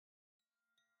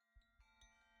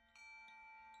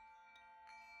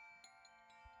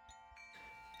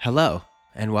Hello,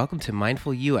 and welcome to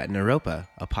Mindful You at Naropa,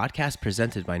 a podcast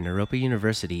presented by Naropa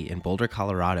University in Boulder,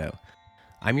 Colorado.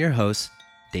 I'm your host,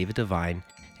 David Devine,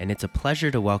 and it's a pleasure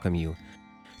to welcome you.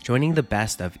 Joining the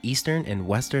best of Eastern and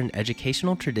Western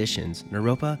educational traditions,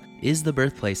 Naropa is the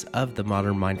birthplace of the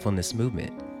modern mindfulness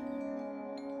movement.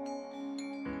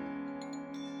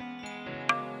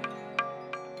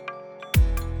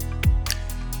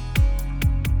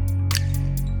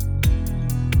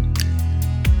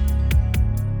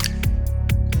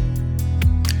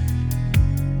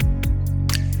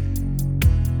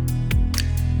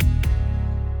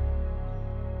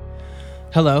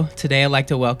 Hello, today I'd like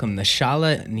to welcome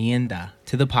Nashala Nyenda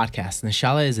to the podcast.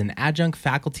 Nashala is an adjunct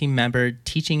faculty member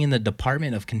teaching in the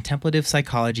Department of Contemplative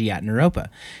Psychology at Naropa.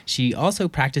 She also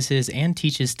practices and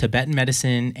teaches Tibetan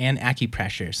medicine and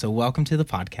acupressure. So welcome to the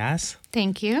podcast.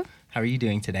 Thank you. How are you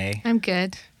doing today? I'm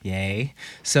good. Yay.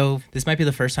 So this might be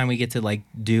the first time we get to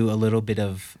do a little bit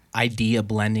of idea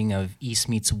blending of East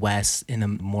meets West in a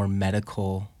more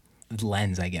medical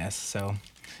lens, I guess. So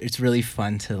it's really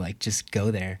fun to just go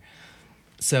there.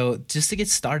 So just to get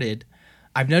started,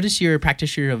 I've noticed you're a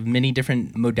practitioner of many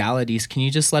different modalities. Can you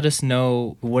just let us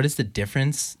know what is the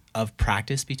difference of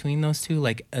practice between those two,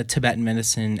 like Tibetan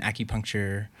medicine,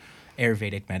 acupuncture,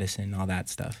 Ayurvedic medicine, all that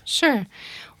stuff? Sure.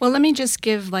 Well, let me just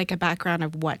give a background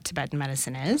of what Tibetan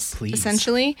medicine is, Please.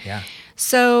 Essentially. Yeah.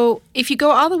 So if you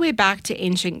go all the way back to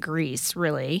ancient Greece,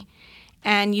 really,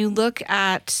 and you look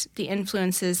at the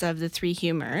influences of the three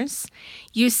humors,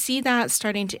 you see that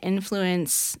starting to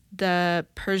influence the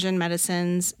Persian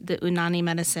medicines, the Unani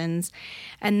medicines.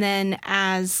 And then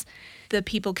as the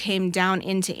people came down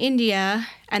into India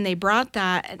and they brought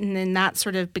that, and then that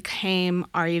sort of became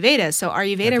Ayurveda. So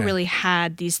Ayurveda really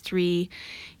had these three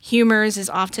humors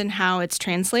is often how it's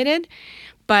translated.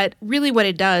 But really what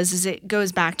it does is it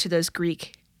goes back to those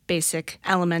Greek basic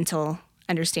elemental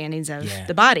understandings of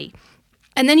the body.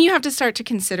 And then you have to start to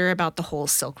consider about the whole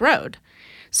Silk Road.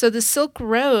 So the Silk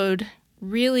Road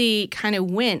really kind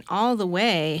of went all the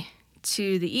way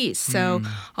to the east. So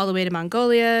all the way to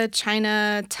Mongolia,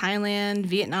 China, Thailand,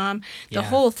 Vietnam, the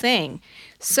whole thing.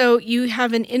 So you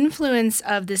have an influence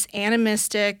of this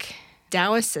animistic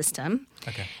Taoist system.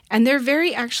 Okay. And they're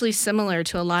very actually similar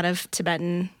to a lot of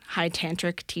Tibetan high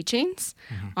tantric teachings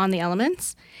on the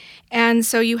elements. And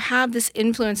so you have this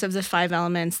influence of the five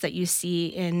elements that you see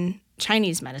in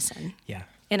Chinese medicine. Yeah.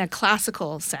 In a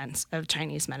classical sense of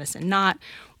Chinese medicine, not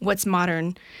what's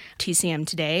modern TCM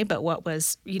today, but what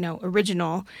was,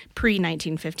 original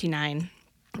pre-1959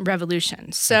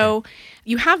 revolution. So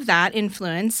you have that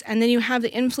influence, and then you have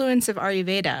the influence of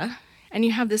Ayurveda, and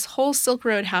you have this whole Silk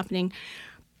Road happening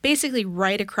basically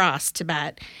right across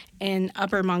Tibet in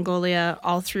Upper Mongolia,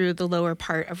 all through the lower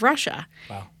part of Russia.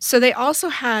 Wow. So they also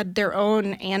had their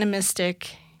own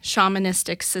animistic,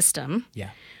 shamanistic system. Yeah.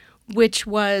 Which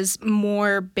was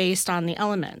more based on the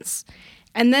elements.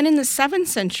 And then in the 7th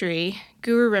century,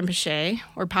 Guru Rinpoche,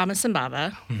 or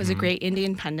Padmasambhava, was a great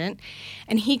Indian pundit,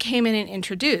 and he came in and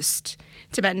introduced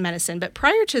Tibetan medicine. But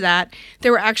prior to that,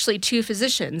 there were actually two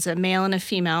physicians, a male and a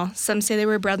female. Some say they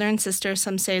were brother and sister.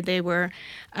 Some say they were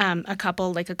a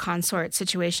couple, like a consort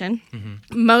situation.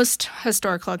 Most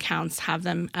historical accounts have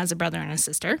them as a brother and a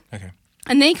sister. Okay.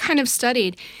 And they kind of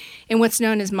studied in what's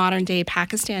known as modern-day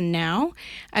Pakistan now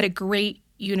at a great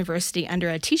university under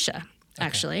Atisha,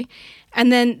 actually.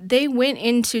 And then they went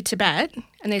into Tibet,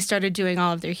 and they started doing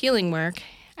all of their healing work.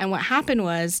 And what happened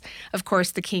was, of course,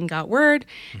 the king got word,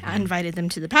 invited them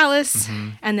to the palace,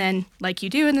 and then, like you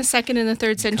do in the 2nd and the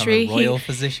 3rd century, a royal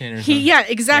physician or something. Yeah,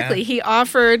 exactly. Yeah. He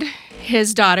offered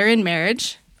his daughter in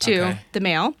marriage to the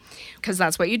male, because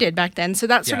that's what you did back then. So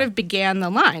that sort of began the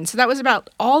line. So that was about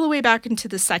all the way back into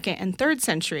the 2nd and 3rd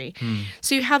century.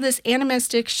 So you have this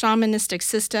animistic, shamanistic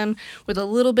system with a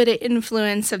little bit of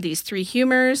influence of these three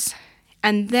humors.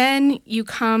 And then you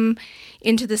come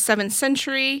into the 7th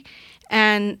century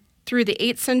and through the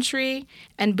 8th century,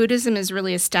 and Buddhism is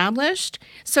really established.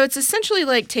 So it's essentially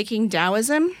like taking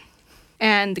Taoism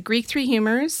and the Greek three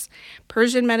humors,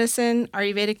 Persian medicine,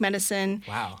 Ayurvedic medicine,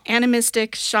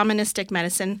 animistic, shamanistic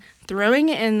medicine, throwing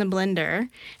it in the blender,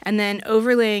 and then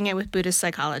overlaying it with Buddhist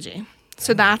psychology.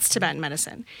 So that's Tibetan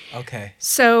medicine. Okay.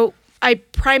 So I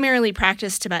primarily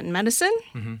practice Tibetan medicine,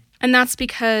 and that's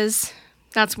because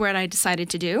that's what I decided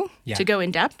to do, to go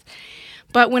in depth.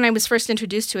 But when I was first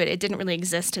introduced to it, it didn't really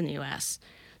exist in the U.S.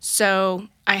 So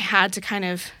I had to kind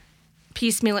of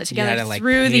piecemeal it together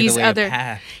through these other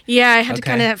path. I had to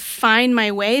kind of find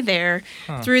my way there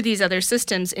through these other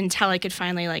systems until I could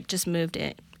finally just move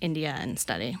to India and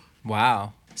study.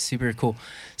 Wow, super cool.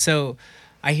 So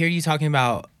I hear you talking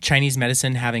about Chinese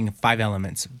medicine having 5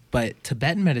 elements, but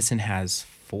Tibetan medicine has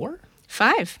 4?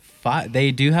 5. 5.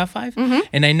 They do have 5?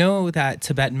 And I know that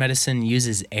Tibetan medicine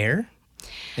uses air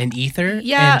and ether,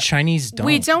 Yeah, and Chinese don't.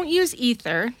 We don't use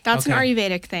ether. That's an Okay.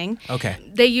 Ayurvedic thing. Okay.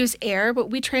 They use air, but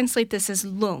we translate this as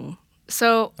lung.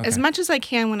 So as Okay. much as I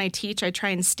can when I teach, I try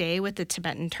and stay with the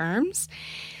Tibetan terms.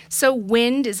 So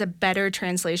wind is a better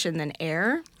translation than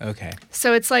air. Okay.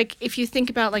 So it's like if you think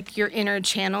about like your inner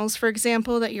channels, for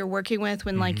example, that you're working with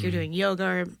when like you're doing yoga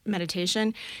or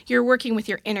meditation, you're working with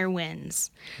your inner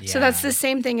winds. So that's Yeah. the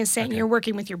same thing as saying Okay. you're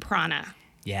working with your prana.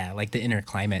 Yeah, like the inner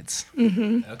climates.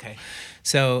 Okay.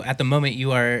 So at the moment,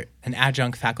 you are an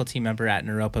adjunct faculty member at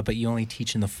Naropa, but you only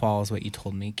teach in the fall, is what you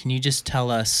told me. Can you just tell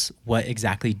us what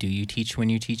exactly do you teach when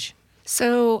you teach?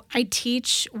 So I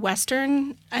teach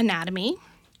Western anatomy,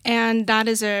 and that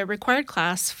is a required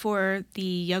class for the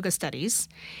yoga studies.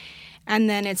 And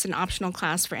then it's an optional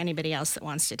class for anybody else that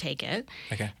wants to take it.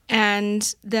 Okay.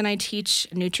 And then I teach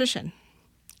nutrition.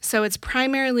 So it's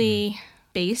primarily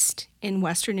based in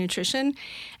Western nutrition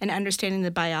and understanding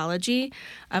the biology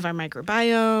of our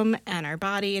microbiome and our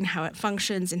body and how it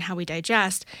functions and how we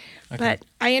digest. But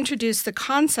I introduce the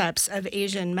concepts of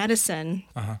Asian medicine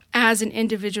as an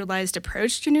individualized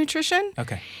approach to nutrition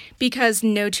Okay. because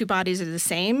no two bodies are the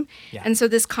same. Yeah. And so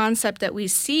this concept that we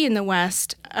see in the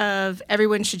West of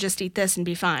everyone should just eat this and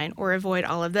be fine or avoid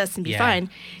all of this and be Yeah. fine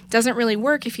doesn't really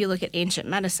work if you look at ancient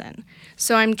medicine.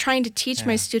 So I'm trying to teach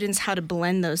my students how to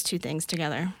blend those two things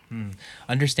together.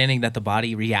 Understanding that the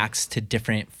body reacts to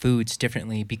different foods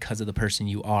differently because of the person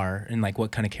you are and like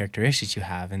what kind of characteristics you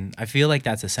have. And I feel like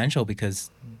that's essential because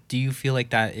do you feel like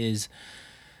that is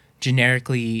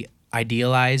generically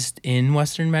idealized in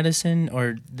Western medicine,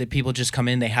 or that people just come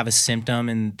in, they have a symptom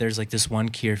and there's like this one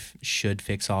cure should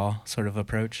fix all sort of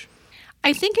approach?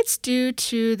 I think it's due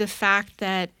to the fact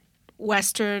that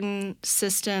Western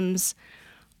systems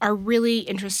are really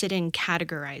interested in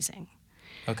categorizing.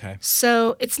 Okay.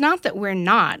 So it's not that we're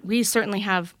not. We certainly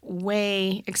have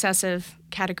way excessive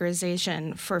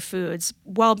categorization for foods,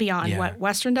 well beyond Yeah. what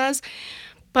Western does.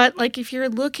 But like if you're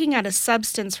looking at a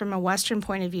substance from a Western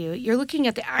point of view, you're looking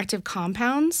at the active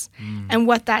compounds and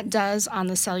what that does on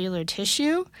the cellular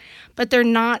tissue, but they're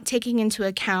not taking into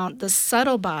account the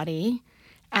subtle body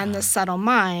and the subtle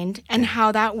mind and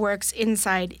how that works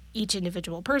inside each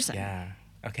individual person. Yeah.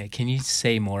 Okay. Can you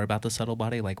say more about the subtle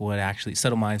body? Like what actually,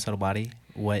 subtle mind, subtle body,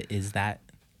 what is that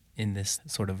in this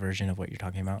sort of version of what you're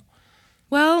talking about?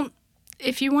 Well,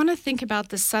 if you want to think about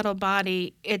the subtle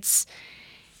body, it's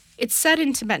said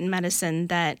in Tibetan medicine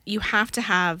that you have to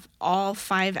have all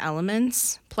 5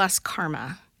 elements plus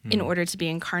karma in order to be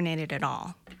incarnated at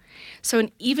all. So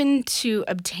even to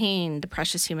obtain the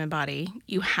precious human body,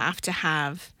 you have to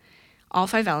have all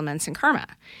 5 elements in karma.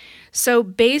 So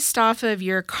based off of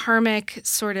your karmic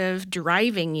sort of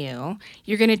driving you,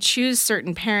 you're going to choose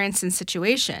certain parents and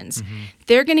situations.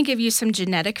 They're going to give you some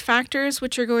genetic factors,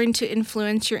 which are going to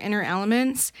influence your inner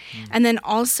elements. And then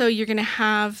also you're going to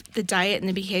have the diet and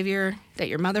the behavior that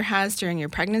your mother has during your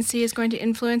pregnancy is going to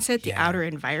influence it. The Yeah. outer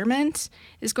environment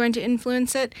is going to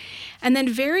influence it. And then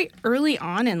very early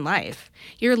on in life,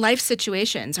 your life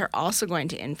situations are also going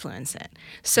to influence it.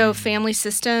 So family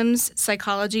systems,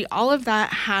 psychology, all of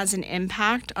that has an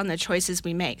impact on the choices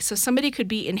we make. So somebody could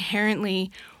be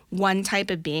inherently one type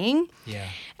of being, Yeah.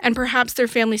 and perhaps their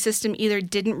family system either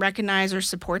didn't recognize or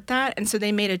support that, and so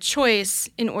they made a choice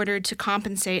in order to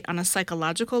compensate on a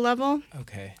psychological level,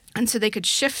 Okay. and so they could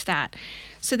shift that.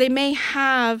 So they may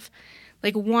have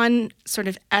like one sort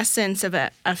of essence of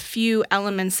a few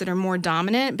elements that are more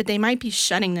dominant, but they might be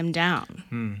shutting them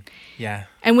down. Yeah.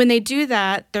 And when they do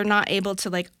that, they're not able to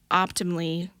like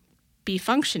optimally be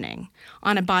functioning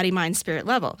on a body, mind, spirit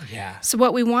level. Yeah. So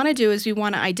what we want to do is we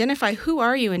want to identify who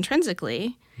are you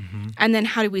intrinsically, and then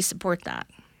how do we support that?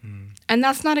 And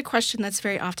that's not a question that's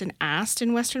very often asked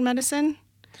in Western medicine.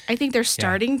 I think they're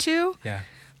starting to, Yeah.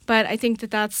 but I think that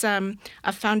that's a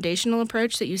foundational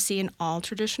approach that you see in all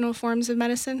traditional forms of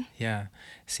medicine. Yeah.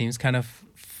 Seems kind of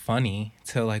funny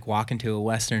to like walk into a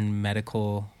Western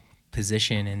medical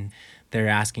position and they're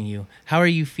asking you, how are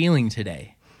you feeling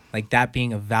today? Like that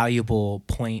being a valuable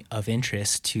point of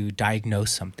interest to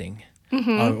diagnose something.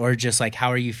 Or just like, how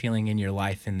are you feeling in your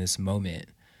life in this moment?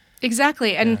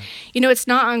 Exactly. And, you know, it's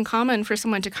not uncommon for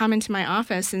someone to come into my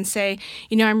office and say,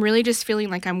 you know, I'm really just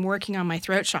feeling like I'm working on my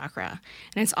throat chakra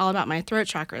and it's all about my throat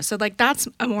chakra. So, like, that's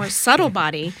a more subtle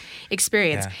body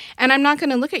experience. Yeah. And I'm not going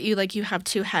to look at you like you have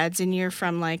 2 heads and you're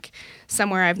from like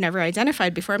somewhere I've never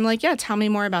identified before. I'm like, yeah, tell me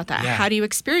more about that. Yeah. How do you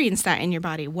experience that in your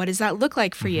body? What does that look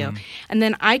like for you? And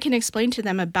then I can explain to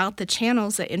them about the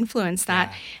channels that influence that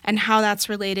Yeah. and how that's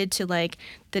related to like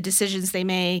the decisions they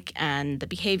make and the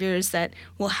behaviors that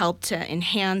will help to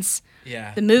enhance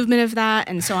Yeah. the movement of that,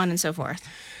 and so on and so forth.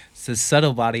 So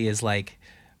subtle body is like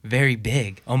very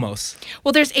big, almost.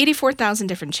 Well, there's 84,000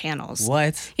 different channels.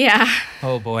 What? Yeah.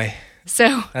 Oh boy,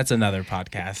 So, that's another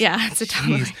podcast. yeah, it's a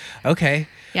totally. Jeez. Okay.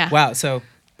 Yeah. Wow. So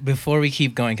before we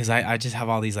keep going, because I just have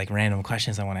all these like random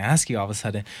questions I want to ask you all of a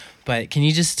sudden, but can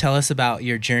you just tell us about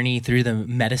your journey through the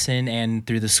medicine and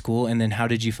through the school, and then how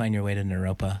did you find your way to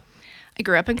Naropa? I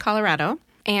grew up in Colorado,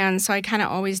 and so I kind of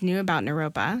always knew about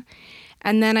Naropa.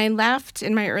 And then I left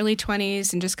in my early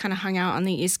 20s and just kind of hung out on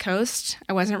the East Coast.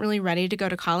 I wasn't really ready to go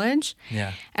to college.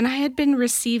 Yeah. And I had been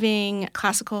receiving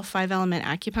classical 5-element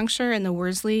acupuncture in the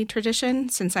Worsley tradition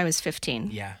since I was 15.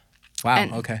 Yeah. Wow.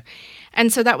 And- Okay.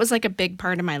 And so that was like a big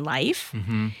part of my life.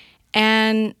 Mm-hmm.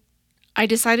 And I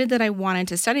decided that I wanted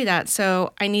to study that.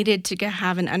 So I needed to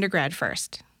have an undergrad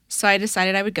first. So I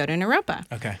decided I would go to Naropa.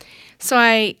 Okay. So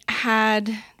I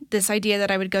had this idea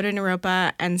that I would go to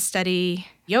Naropa and study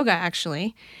yoga,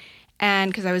 actually, and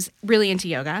because I was really into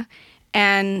yoga.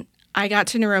 And I got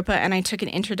to Naropa and I took an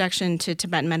introduction to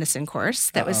Tibetan medicine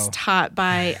course that was taught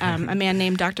by a man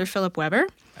named Dr. Philip Weber.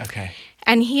 Okay.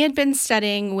 And he had been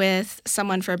studying with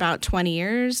someone for about 20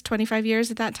 years, 25 years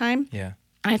at that time. Yeah.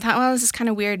 I thought, well, this is kind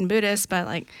of weird and Buddhist, but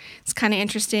like it's kind of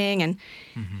interesting. And,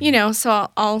 you know, so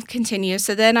I'll continue.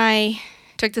 So then I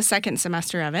took the second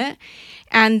semester of it.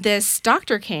 And this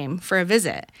doctor came for a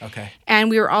visit. Okay. And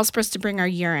we were all supposed to bring our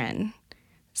urine.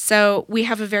 So we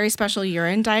have a very special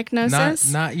urine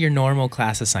diagnosis. Not your normal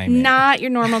class assignment. Not your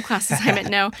normal class assignment,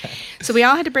 no. So we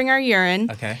all had to bring our urine.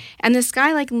 Okay. And this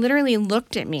guy like literally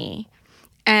looked at me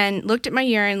and looked at my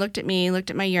urine, looked at me, looked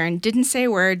at my urine, didn't say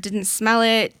a word, didn't smell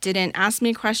it, didn't ask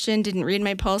me a question, didn't read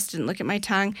my pulse, didn't look at my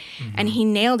tongue. And he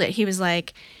nailed it. He was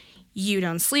like, you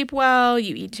don't sleep well,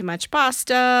 you eat too much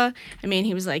pasta. I mean,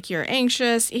 he was like, you're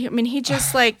anxious. He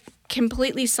just like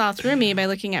completely saw through me by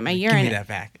looking at my urine. Give me that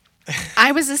back.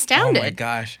 I was Oh astounded. my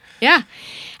gosh. Yeah.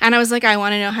 And I was like, I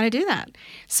want to know how to do that.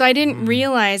 So I didn't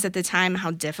realize at the time how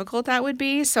difficult that would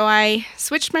be. So I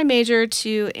switched my major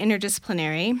to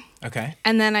interdisciplinary. Okay.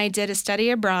 And then I did a study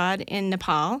abroad in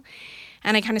Nepal.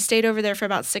 And I kind of stayed over there for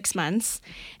about 6 months.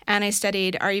 And I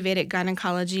studied Ayurvedic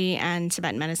gynecology and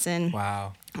Tibetan medicine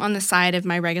Wow. on the side of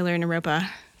my regular Naropa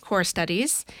core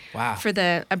studies Wow. for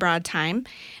the abroad time.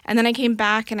 And then I came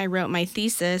back and I wrote my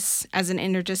thesis as an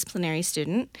interdisciplinary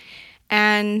student.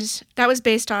 And that was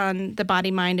based on the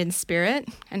body, mind, and spirit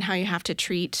and how you have to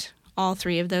treat all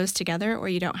three of those together or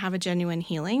you don't have a genuine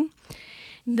healing.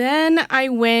 Then I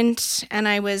went and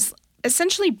I was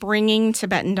essentially bringing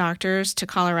Tibetan doctors to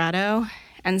Colorado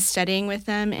and studying with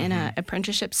them in an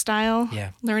apprenticeship style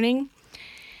learning.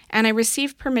 And I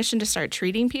received permission to start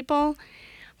treating people,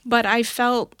 but I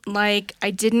felt like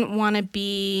I didn't want to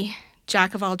be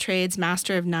jack of all trades,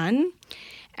 master of none.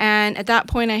 And at that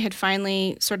point, I had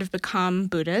finally sort of become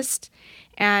Buddhist.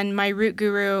 And my root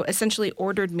guru essentially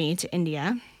ordered me to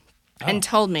India and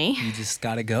told me. You just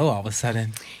got to go all of a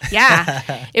sudden.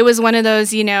 Yeah. It was one of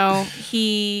those, you know,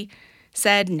 he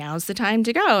said, now's the time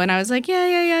to go. And I was like,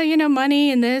 yeah, you know,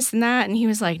 money and this and that. And he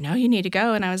was like, no, you need to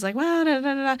go. And I was like, well, da, da,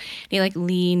 da, da. And he like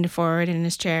leaned forward in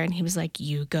his chair and he was like,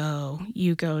 you go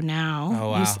now. Oh,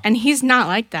 wow. And he's not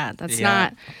like that. That's Yeah.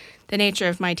 not the nature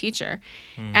of my teacher.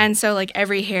 And so like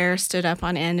every hair stood up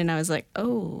on end and I was like,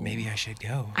 oh, Maybe I should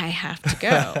go. I have to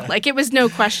go. Like it was no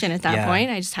question at that Yeah. point.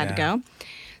 I just had to go.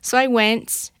 So I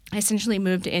went, I essentially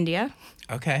moved to India.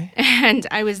 Okay. And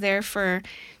I was there for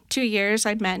 2 years.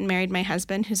 I met and married my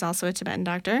husband, who's also a Tibetan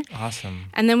doctor. Awesome.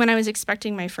 And then when I was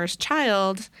expecting my first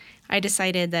child, I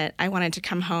decided that I wanted to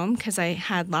come home because I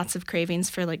had lots of cravings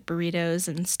for like burritos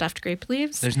and stuffed grape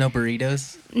leaves. There's no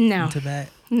burritos No, in Tibet?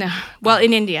 no. Well,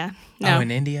 in India, no. Oh,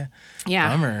 in India? Yeah.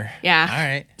 Bummer. Yeah. All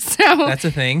right. So That's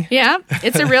a thing. yeah,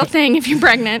 it's a real thing if you're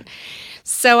pregnant.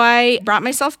 So I brought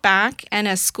myself back, and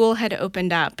a school had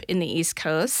opened up in the East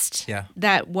Coast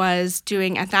that was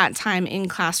doing, at that time,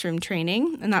 in-classroom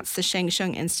training, and that's the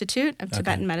Shengshung Institute of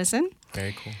Tibetan Medicine.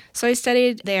 Very cool. So I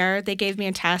studied there. They gave me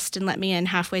a test and let me in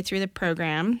halfway through the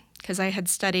program because I had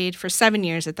studied for 7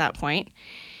 years at that point.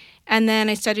 And then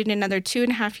I studied another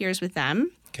 2.5 years with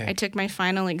them. Okay. I took my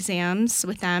final exams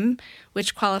with them,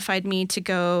 which qualified me to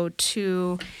go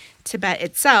to Tibet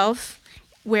itself,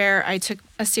 where I took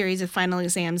a series of final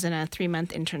exams and a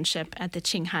 3-month internship at the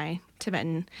Qinghai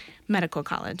Tibetan Medical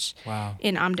College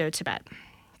in Amdo, Tibet.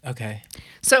 Okay.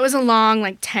 So it was a long,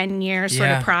 like 10-year sort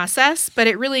Yeah. of process, but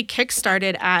it really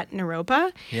kick-started at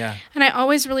Naropa. Yeah. And I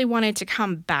always really wanted to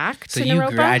come back So to you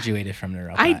Naropa. graduated from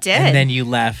Naropa. I did. And then you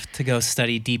left to go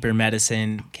study deeper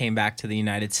medicine, came back to the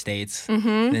United States,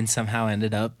 then somehow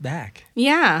ended up back.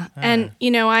 Yeah. And, you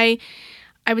know,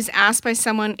 I was asked by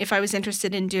someone if I was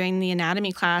interested in doing the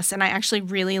anatomy class, and I actually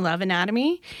really love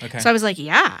anatomy. Okay. So I was like,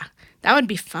 yeah, that would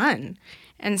be fun.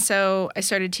 And so I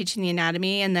started teaching the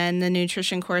anatomy, and then the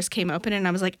nutrition course came open, and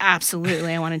I was like,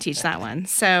 absolutely, I want to teach that one.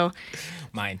 So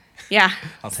Mine. yeah.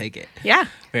 I'll take it. Yeah.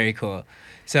 Very cool.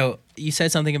 So you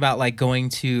said something about like going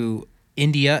to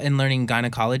India and learning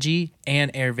gynecology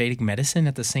and Ayurvedic medicine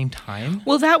at the same time.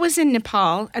 Well, that was in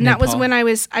Nepal, and that was Nepal. when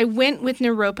I went with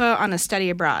Naropa on a study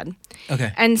abroad.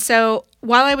 Okay. And so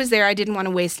while I was there, I didn't want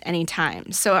to waste any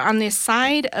time. So on the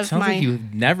side of Sounds my like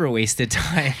you've never wasted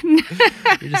time.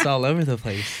 You're just all over the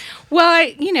place. well,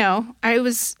 I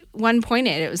was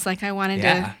one-pointed. It was like I wanted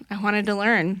to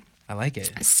learn. I like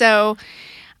it. So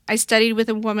I studied with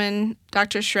a woman,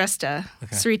 Dr. Shrestha,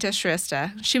 Sarita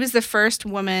Shrestha. She was the first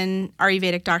woman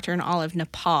Ayurvedic doctor in all of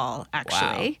Nepal,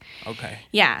 actually. Wow. Okay.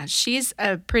 Yeah, she's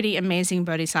a pretty amazing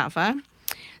bodhisattva.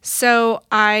 So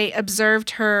I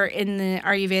observed her in the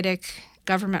Ayurvedic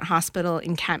government hospital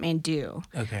in Kathmandu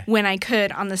Okay. when I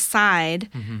could on the side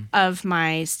of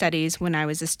my studies when I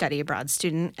was a study abroad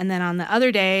student. And then on the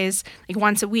other days, like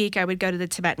once a week, I would go to the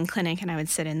Tibetan clinic and I would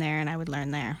sit in there and I would learn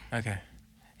there. Okay.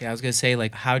 Yeah, I was going to say,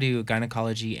 like, how do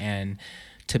gynecology and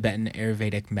Tibetan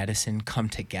Ayurvedic medicine come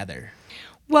together?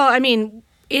 Well, I mean,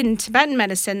 in Tibetan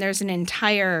medicine, there's an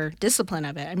entire discipline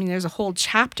of it. I mean, there's a whole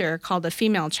chapter called the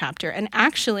female chapter. And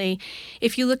actually,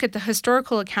 if you look at the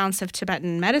historical accounts of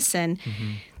Tibetan medicine,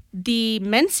 the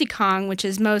Mensikong, which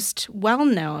is most well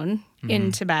known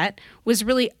in Tibet, was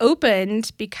really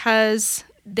opened because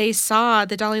they saw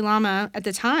the Dalai Lama at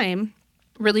the time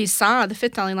really saw the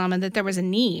fifth Dalai Lama that there was a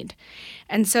need.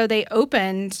 And so they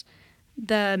opened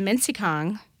the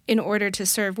Mensikong in order to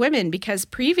serve women because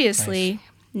previously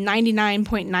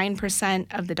 99.9%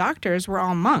 of the doctors were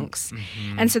all monks.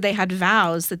 And so they had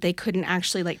vows that they couldn't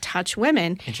actually like touch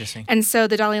women. Interesting. And so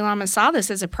the Dalai Lama saw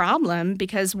this as a problem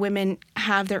because women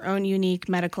have their own unique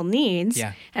medical needs.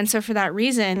 Yeah. And so for that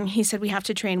reason, he said we have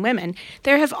to train women.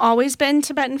 There have always been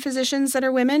Tibetan physicians that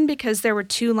are women because there were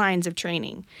two lines of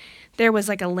training. There was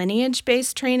like a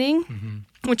lineage-based training,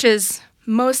 which is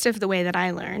most of the way that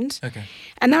I learned. Okay.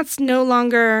 And that's no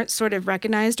longer sort of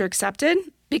recognized or accepted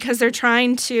because they're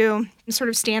trying to sort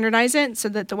of standardize it so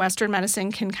that the Western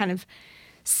medicine can kind of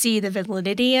see the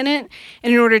validity in it.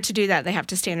 And in order to do that, they have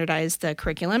to standardize the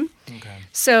curriculum. Okay.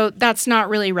 So that's not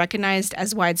really recognized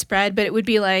as widespread, but it would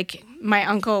be like my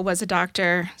uncle was a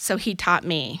doctor, so he taught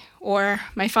me. Or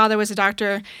my father was a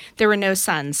doctor, there were no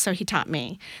sons, so he taught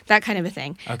me. That kind of a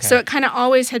thing. Okay. So it kind of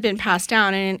always had been passed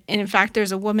down. And in fact,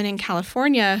 there's a woman in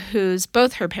California whose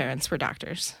both her parents were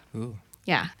doctors. Ooh,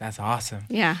 Yeah. that's awesome.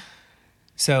 Yeah.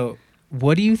 So,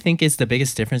 what do you think is the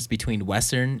biggest difference between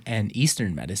Western and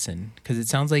Eastern medicine? Because it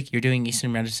sounds like you're doing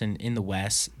Eastern medicine in the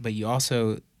West, but you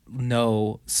also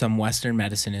know some Western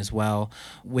medicine as well.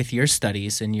 With your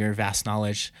studies and your vast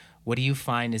knowledge, what do you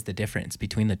find is the difference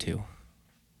between the two?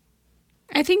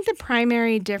 I think the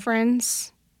primary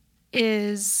difference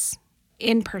is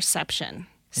in perception.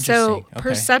 So Interesting. Okay.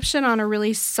 perception on a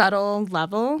really subtle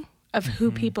level of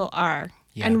who people are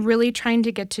Yeah. and really trying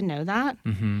to get to know that.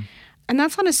 And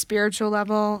that's on a spiritual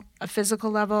level, a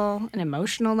physical level, an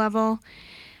emotional level.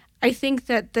 I think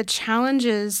that the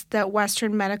challenges that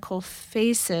Western medical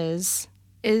faces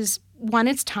is one,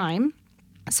 it's time.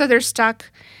 So they're stuck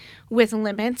with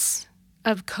limits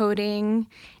of coding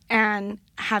and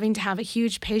having to have a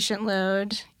huge patient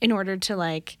load in order to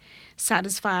like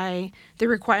satisfy the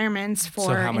requirements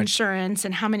for how much- insurance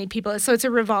and how many people. So it's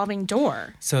a revolving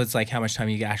door. So it's like how much time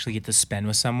you actually get to spend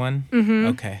with someone?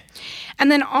 Okay.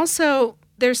 And then also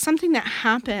there's something that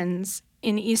happens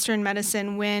in Eastern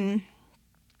medicine when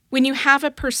you have a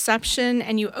perception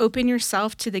and you open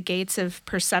yourself to the gates of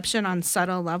perception on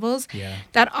subtle levels, Yeah.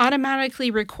 that automatically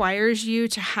requires you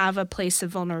to have a place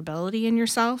of vulnerability in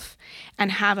yourself and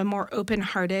have a more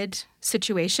open-hearted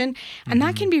situation. And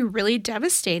that can be really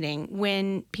devastating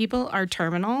when people are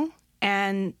terminal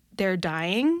and they're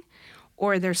dying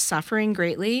or they're suffering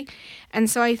greatly. And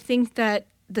so I think that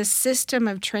the system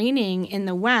of training in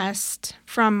the West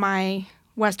from my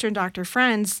Western doctor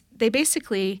friends, they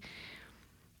basically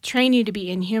train you to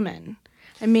be inhuman.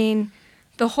 I mean,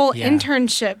 the whole Yeah.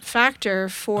 internship factor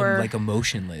for like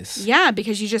emotionless. yeah,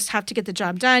 because you just have to get the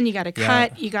job done. You got to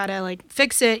cut. You got to like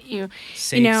fix it.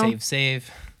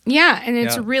 Save. Yeah, and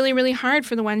it's Yeah. really, really hard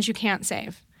for the ones you can't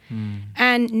save.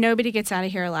 And nobody gets out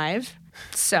of here alive.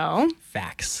 So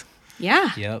Facts. yeah.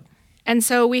 Yep. And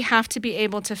so we have to be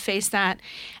able to face that.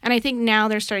 And I think now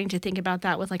they're starting to think about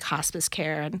that with like hospice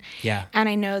care. Yeah. And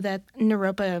I know that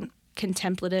Naropa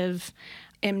Contemplative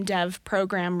MDev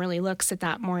program really looks at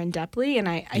that more in depthly. And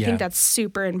I Yeah. think that's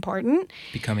super important.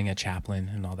 Becoming a chaplain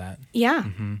and all that. Yeah.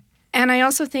 And I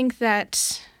also think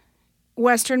that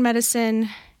Western medicine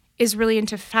is really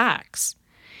into facts.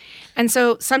 And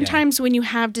so sometimes when you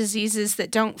have diseases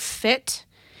that don't fit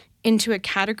into a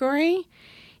category,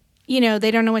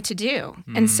 they don't know what to do.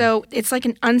 And so it's like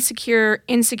an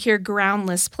insecure,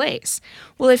 groundless place.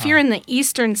 Well, if you're in the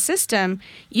Eastern system,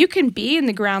 you can be in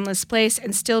the groundless place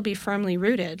and still be firmly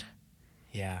rooted.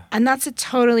 Yeah. And that's a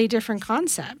totally different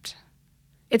concept.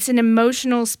 It's an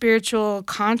emotional, spiritual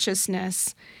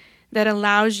consciousness that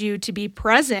allows you to be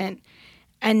present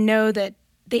and know that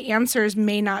the answers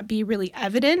may not be really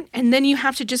evident. And then you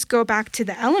have to just go back to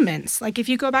the elements. Like if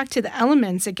you go back to the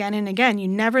elements again and again, you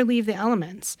never leave the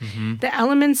elements. The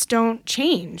elements don't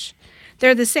change.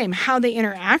 They're the same. How they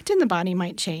interact in the body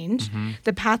might change.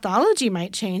 The pathology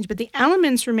might change, but the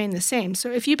elements remain the same. So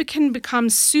if you can become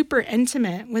super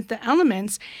intimate with the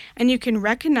elements and you can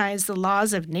recognize the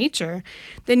laws of nature,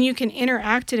 then you can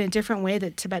interact in a different way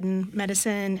that Tibetan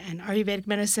medicine and Ayurvedic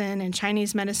medicine and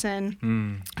Chinese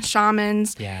medicine,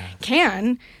 shamans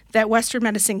can, that Western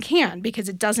medicine can, because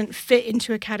it doesn't fit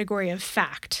into a category of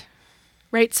fact,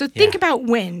 right? So think about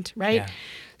wind, right? Yeah.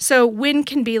 So wind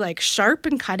can be like sharp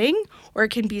and cutting, or it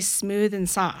can be smooth and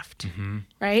soft,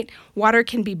 right? Water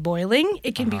can be boiling.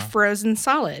 It can be frozen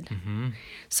solid.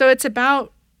 So it's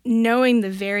about knowing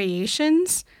the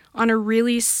variations on a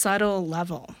really subtle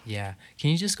level. Yeah.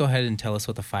 Can you just go ahead and tell us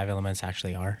what the 5 elements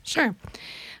actually are? Sure.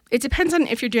 It depends on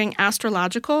if you're doing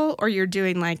astrological or you're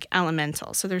doing like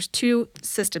elemental. So there's 2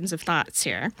 systems of thoughts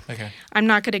here. Okay. I'm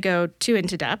not going to go too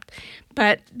into depth,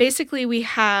 but basically we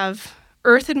have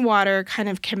earth and water kind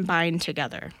of combined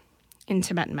together in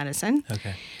Tibetan medicine.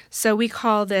 Okay. So we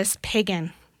call this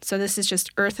pagan. So this is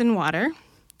just earth and water.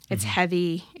 It's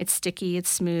heavy, it's sticky, it's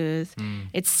smooth,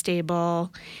 it's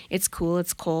stable, it's cool,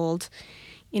 it's cold.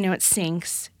 It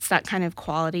sinks. It's that kind of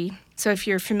quality. So if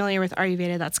you're familiar with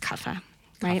Ayurveda, that's kapha,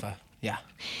 right? Kapha. Yeah.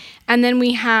 And then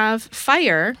we have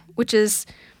fire, which is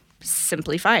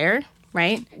simply fire,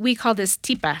 right? We call this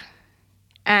tipa.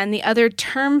 And the other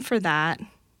term for that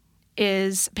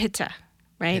is pitta,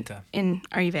 right? Pitta. In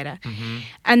Ayurveda.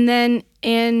 And then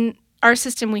in our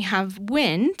system, we have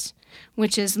wind,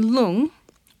 which is lung,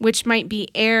 which might be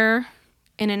air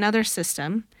in another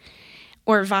system,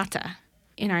 or vata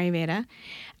in Ayurveda.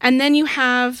 And then you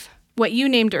have what you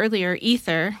named earlier,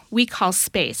 ether, we call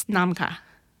space, namka.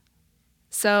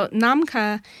 So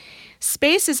namka,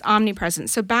 space is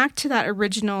omnipresent. So back to that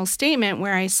original statement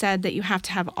where I said that you have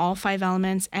to have all 5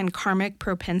 elements and karmic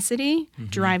propensity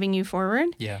driving you forward.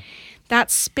 Yeah. That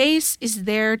space is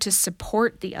there to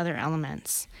support the other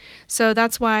elements. So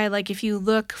that's why, like, if you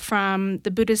look from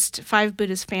the 5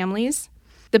 Buddhist families,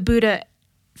 the Buddha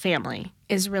family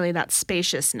is really that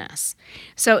spaciousness.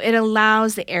 So it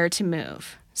allows the air to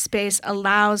move. Space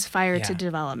allows fire to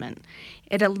development.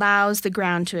 It allows the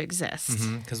ground to exist.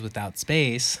 Because without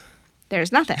space,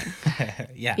 there's nothing.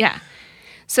 yeah. Yeah.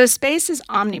 So space is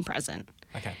omnipresent.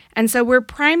 Okay. And so we're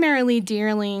primarily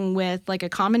dealing with like a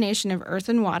combination of earth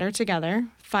and water together,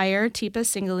 fire, tipa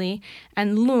singly,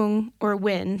 and lung or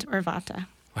wind or vata.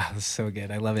 Wow, this is so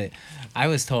good. I love it. I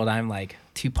was told I'm like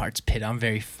 2 parts pit. I'm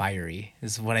very fiery,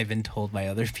 is what I've been told by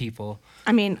other people.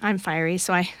 I mean, I'm fiery,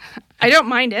 so I don't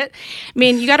mind it. I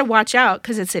mean, you got to watch out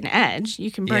because it's an edge. You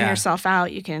can burn yourself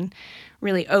out. You can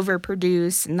really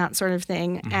overproduce and that sort of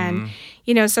thing. And,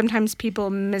 sometimes people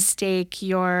mistake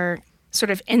your sort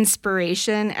of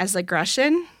inspiration as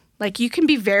aggression. Like, you can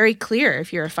be very clear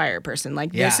if you're a fire person.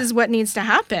 Like, this is what needs to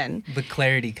happen. The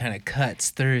clarity kind of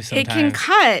cuts through sometimes. It can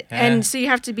cut. And so you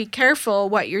have to be careful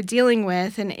what you're dealing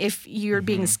with and if you're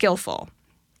being skillful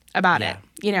about it.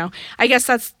 I guess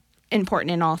that's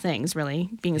important in all things, really,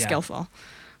 being skillful.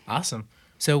 Awesome.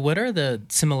 So what are the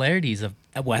similarities of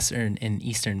Western and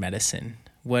Eastern medicine?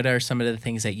 What are some of the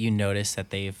things that you notice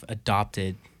that they've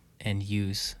adopted and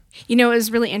use? It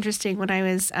was really interesting when I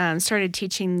was started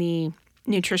teaching the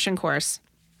nutrition course.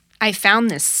 I found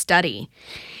this study,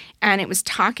 and it was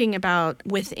talking about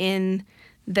within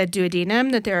the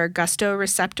duodenum that there are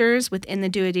gustoreceptors within the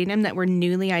duodenum that were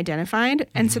newly identified.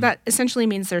 And so that essentially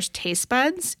means there's taste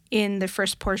buds in the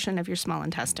first portion of your small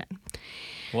intestine.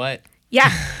 What?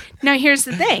 Yeah. Now, here's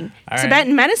the thing. All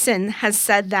Tibetan medicine has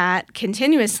said that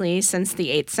continuously since the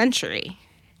 8th century.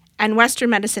 And Western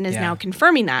medicine is now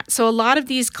confirming that. So a lot of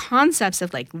these concepts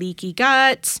of like leaky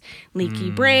gut, leaky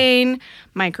brain,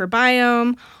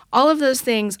 microbiome, all of those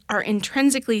things are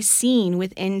intrinsically seen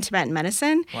within Tibetan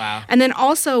medicine. Wow. And then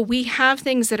also we have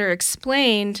things that are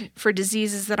explained for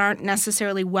diseases that aren't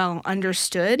necessarily well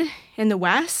understood in the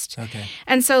West. Okay.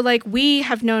 And so like we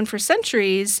have known for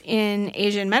centuries in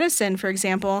Asian medicine, for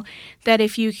example, that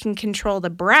if you can control the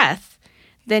breath,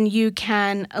 then you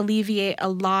can alleviate a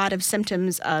lot of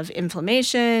symptoms of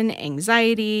inflammation,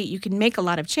 anxiety. You can make a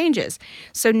lot of changes.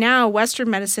 So now Western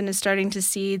medicine is starting to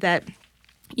see that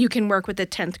you can work with the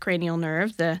 10th cranial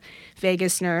nerve, the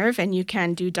vagus nerve, and you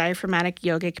can do diaphragmatic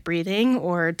yogic breathing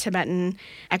or Tibetan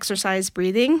exercise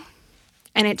breathing,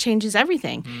 and it changes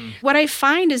everything. What I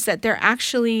find is that they're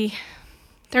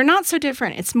not so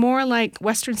different. It's more like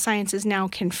Western science is now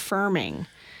confirming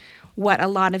what a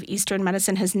lot of Eastern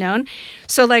medicine has known.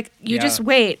 So like, you just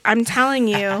wait. I'm telling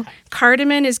you,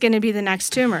 cardamom is going to be the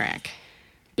next turmeric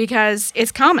because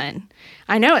it's coming.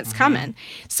 I know it's coming.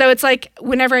 So it's like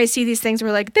whenever I see these things,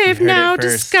 we're like, they've now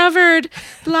discovered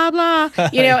blah, blah,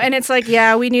 and it's like,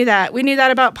 yeah, we knew that. We knew that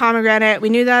about pomegranate. We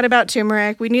knew that about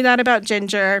turmeric. We knew that about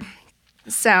ginger.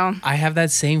 So I have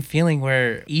that same feeling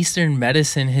where Eastern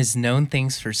medicine has known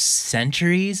things for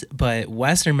centuries, but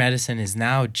Western medicine is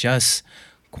now just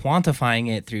quantifying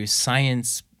it through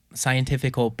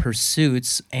scientifical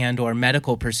pursuits and or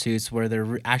medical pursuits where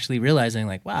they're actually realizing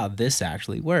like, wow, this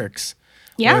actually works.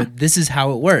 yeah. Or this is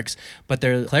how it works, but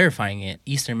they're clarifying it.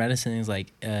 Eastern medicine is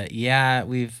like,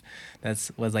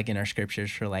 was like in our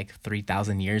scriptures for like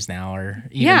 3,000 years now or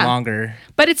even longer.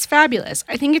 But it's fabulous.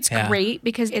 I think it's great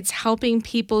because it's helping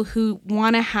people who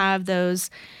want to have those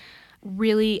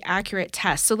really accurate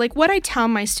tests. So like what I tell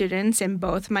my students in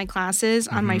both my classes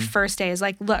on my first day is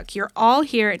like, look, you're all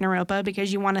here at Naropa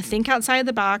because you want to think outside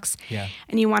the box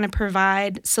and you want to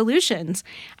provide solutions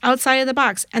outside of the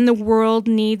box. And the world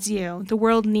needs you. The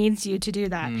world needs you to do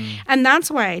that. And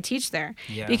that's why I teach there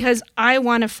because I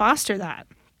want to foster that.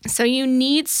 So you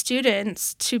need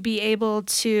students to be able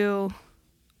to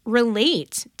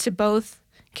relate to both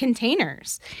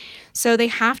containers. So they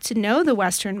have to know the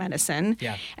Western medicine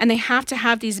and they have to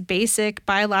have these basic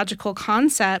biological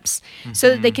concepts so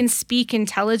that they can speak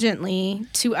intelligently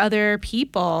to other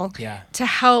people to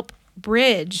help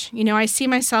bridge. I see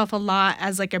myself a lot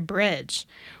as like a bridge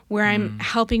where I'm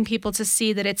helping people to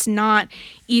see that it's not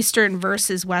Eastern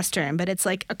versus Western, but it's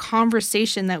like a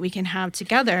conversation that we can have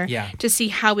together to see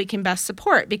how we can best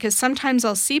support. Because sometimes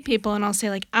I'll see people and I'll say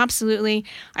like, absolutely,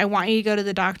 I want you to go to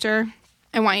the doctor.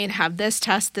 I want you to have this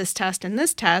test, and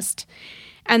this test.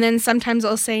 And then sometimes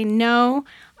I'll say, no,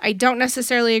 I don't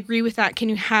necessarily agree with that. Can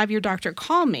you have your doctor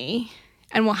call me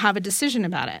and we'll have a decision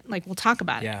about it? Like we'll talk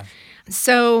about it.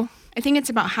 So I think it's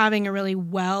about having a really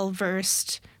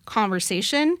well-versed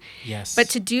conversation. Yes. But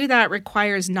to do that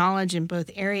requires knowledge in both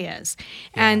areas.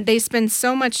 And they spend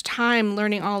so much time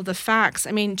learning all of the facts.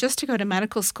 I mean, just to go to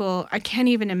medical school, I can't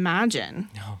even imagine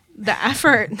the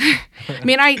effort. I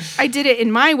mean, I did it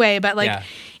in my way, but like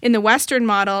in the Western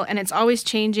model, and it's always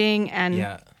changing.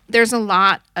 And there's a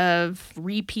lot of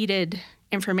repeated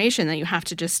information that you have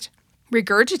to just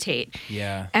regurgitate.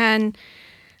 And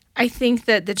I think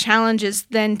that the challenge is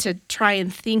then to try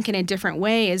and think in a different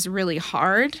way is really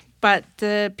hard. But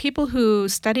the people who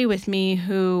study with me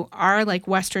who are like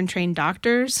Western trained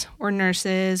doctors or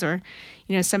nurses or,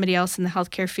 somebody else in the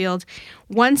healthcare field,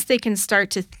 once they can start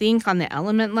to think on the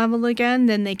element level again,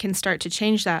 then they can start to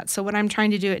change that. So what I'm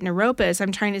trying to do at Naropa is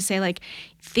I'm trying to say like,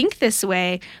 think this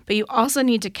way, but you also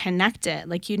need to connect it.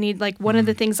 Like you need one of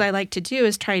the things I like to do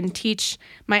is try and teach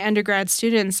my undergrad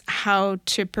students how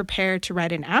to prepare to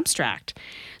write an abstract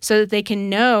so that they can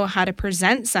know how to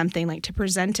present something, like to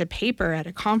present a paper at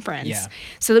a conference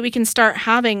so that we can start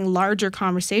having larger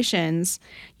conversations,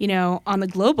 on the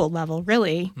global level,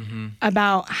 really,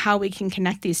 about how we can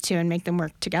connect these two and make them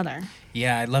work together.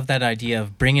 Yeah, I love that idea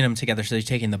of bringing them together so you're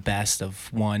taking the best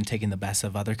of one, taking the best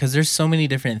of other, because there's so many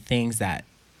different things that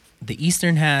the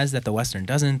Eastern has that the Western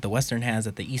doesn't, the Western has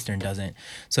that the Eastern doesn't.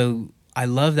 So I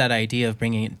love that idea of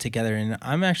bringing it together. And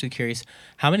I'm actually curious,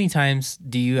 how many times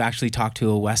do you actually talk to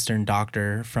a Western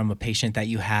doctor from a patient that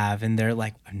you have and they're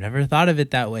like, I've never thought of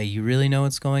it that way. You really know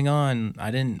what's going on.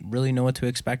 I didn't really know what to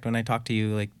expect when I talked to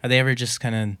you. Like, are they ever just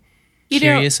kind of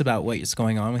curious about what's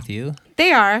going on with you?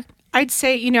 They are. I'd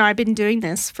say, I've been doing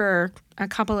this for a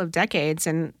couple of decades.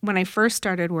 And when I first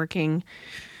started working,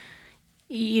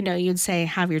 you'd say,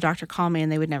 have your doctor call me, and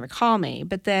they would never call me.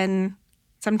 But then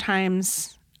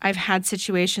sometimes I've had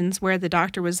situations where the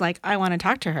doctor was like, I want to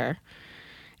talk to her.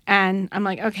 And I'm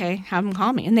like, okay, have them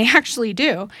call me. And they actually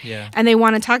do. Yeah. And they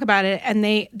want to talk about it. And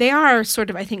they are sort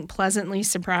of, I think, pleasantly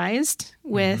surprised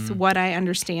with what I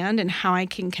understand and how I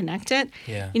can connect it.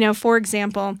 Yeah. You know, for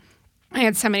example, I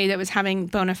had somebody that was having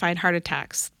bona fide heart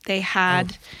attacks. They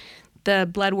had the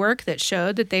blood work that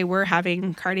showed that they were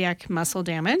having cardiac muscle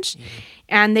damage,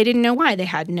 and they didn't know why. They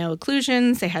had no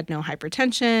occlusions, they had no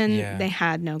hypertension, they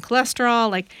had no cholesterol,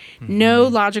 like no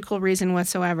logical reason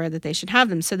whatsoever that they should have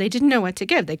them. So they didn't know what to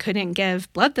give. They couldn't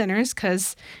give blood thinners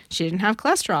because she didn't have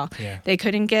cholesterol. They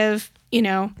couldn't give, you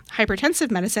know, hypertensive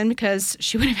medicine because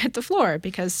she would have hit the floor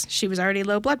because she was already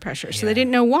low blood pressure. So they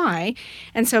didn't know why.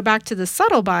 And so back to the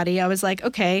subtle body, I was like,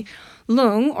 okay,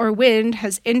 lung or wind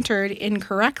has entered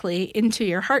incorrectly into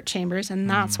your heart chambers, and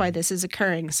that's why this is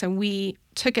occurring. So we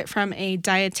took it from a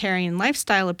dietarian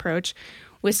lifestyle approach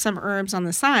with some herbs on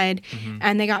the side,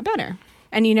 and they got better.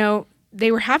 And, you know,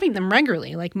 they were having them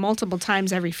regularly, like multiple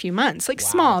times every few months, like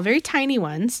small, very tiny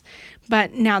ones,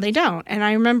 but now they don't. And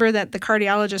I remember that the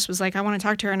cardiologist was like, I want to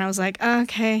talk to her. And I was like,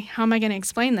 okay, how am I going to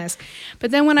explain this?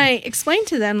 But then when I explained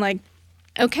to them, like,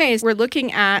 okay, we're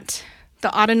looking at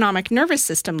the autonomic nervous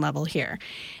system level here.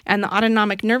 And the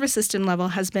autonomic nervous system level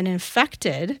has been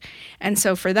infected. And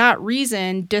so for that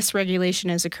reason,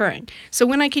 dysregulation is occurring. So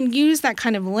when I can use that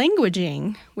kind of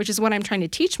languaging, which is what I'm trying to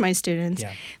teach my students,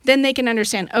 then they can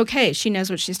understand, okay, she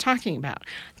knows what she's talking about.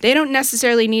 They don't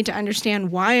necessarily need to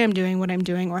understand why I'm doing what I'm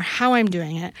doing or how I'm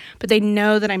doing it, but they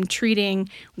know that I'm treating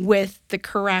with the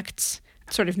correct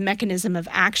sort of mechanism of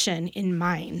action in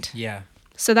mind. Yeah.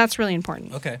 So that's really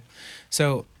important. Okay.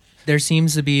 So there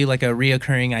seems to be like a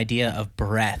reoccurring idea of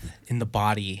breath in the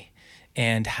body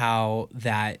and how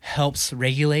that helps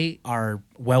regulate our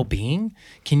well-being.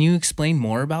 Can you explain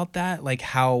more about that? Like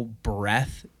how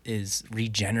breath is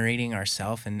regenerating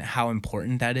ourselves and how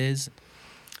important that is?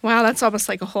 Wow, that's almost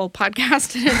like a whole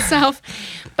podcast in itself.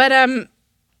 But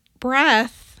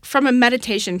breath, from a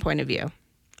meditation point of view,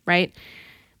 right?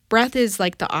 Breath is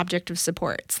like the object of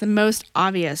support. It's the most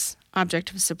obvious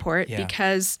object of support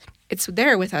because it's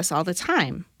there with us all the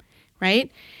time,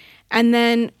 right? And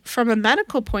then from a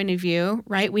medical point of view,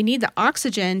 right, we need the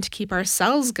oxygen to keep our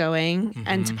cells going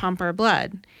and to pump our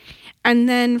blood. And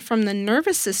then from the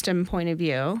nervous system point of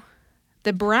view,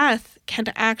 the breath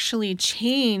can actually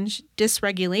change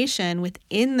dysregulation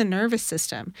within the nervous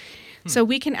system. So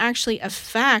we can actually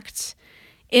affect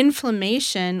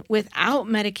inflammation without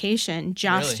medication,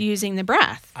 just using the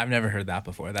breath. I've never heard that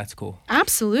before. That's cool.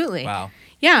 Absolutely. Wow.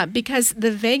 Yeah, because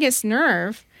the vagus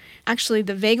nerve, actually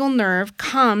the vagal nerve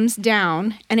comes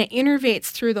down and it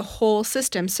innervates through the whole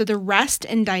system. So the rest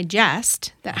and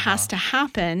digest that has to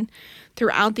happen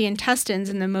throughout the intestines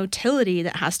and the motility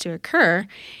that has to occur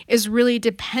is really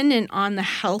dependent on the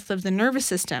health of the nervous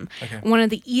system. One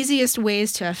of the easiest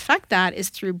ways to affect that is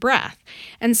through breath.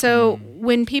 And so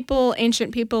when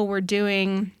ancient people were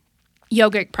doing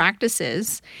yogic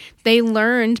practices, they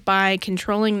learned by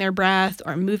controlling their breath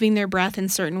or moving their breath in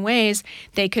certain ways,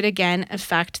 they could again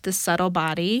affect the subtle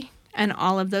body and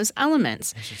all of those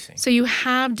elements. So you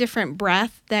have different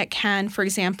breath that can, for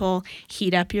example,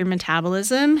 heat up your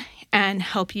metabolism and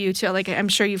help you to, like, I'm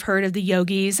sure you've heard of the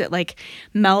yogis that like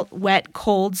melt wet,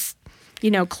 cold,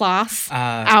 cloths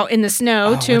out in the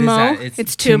snow. Tumo.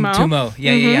 It's tumo. Tumo.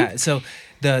 Yeah. So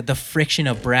the friction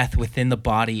of breath within the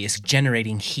body is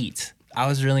generating heat. I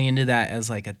was really into that as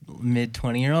like a mid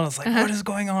 20-year-old. I was like, what is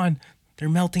going on? They're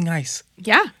melting ice.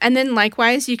 Yeah. And then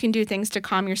likewise, you can do things to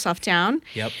calm yourself down.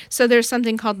 Yep. So there's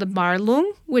something called the bar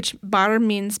lung, which bar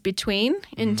means between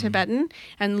in Tibetan.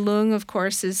 And lung, of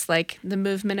course, is like the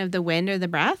movement of the wind or the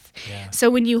breath. Yeah. So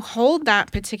when you hold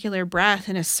that particular breath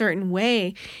in a certain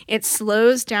way, it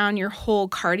slows down your whole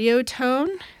cardio tone.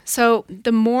 So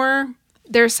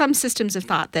there are some systems of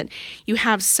thought that you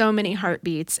have so many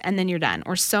heartbeats and then you're done,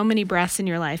 or so many breaths in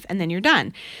your life and then you're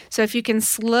done. So if you can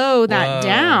slow that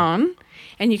down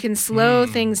and you can slow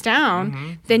things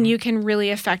down, then you can really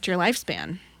affect your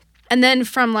lifespan. And then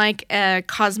from like a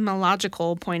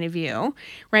cosmological point of view,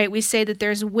 right, we say that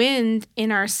there's wind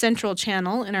in our central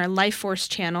channel, in our life force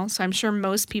channel. So I'm sure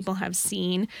most people have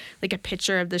seen like a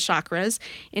picture of the chakras.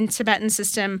 In Tibetan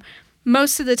system,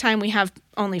 most of the time we have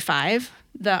only 5.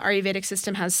 The Ayurvedic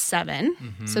system has 7.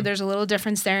 So there's a little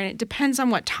difference there. And it depends on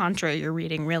what tantra you're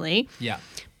reading, really. Yeah.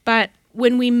 But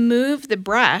when we move the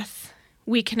breath,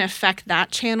 we can affect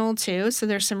that channel too. So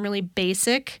there's some really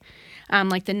basic,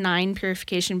 like the 9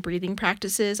 purification breathing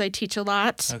practices I teach a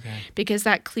lot. Because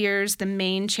that clears the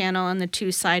main channel and the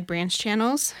 2 side branch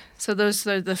channels. So those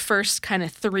are the first kind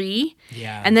of 3.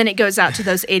 Yeah. And then it goes out to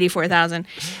those 84,000,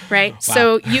 right? Wow.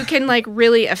 So you can like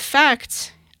really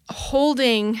affect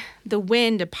holding the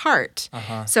wind apart.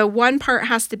 So one part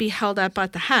has to be held up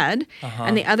at the head,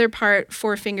 and the other part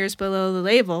 4 fingers below the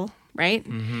navel, right?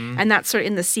 And that's sort of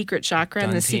in the secret chakra,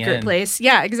 in the secret place.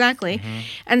 Yeah, exactly.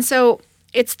 And so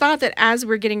it's thought that as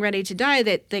we're getting ready to die,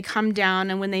 that they come down,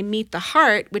 and when they meet the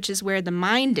heart, which is where the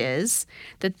mind is,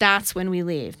 that's when we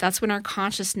leave. That's when our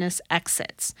consciousness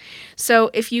exits. So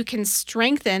if you can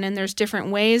strengthen, and there's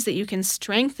different ways that you can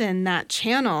strengthen that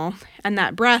channel and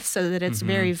that breath so that it's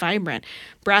very vibrant.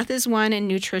 Breath is one and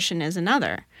nutrition is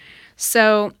another.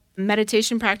 So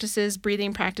meditation practices,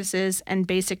 breathing practices, and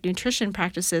basic nutrition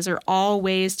practices are all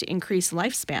ways to increase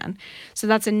lifespan. So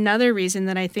that's another reason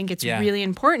that I think it's really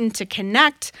important to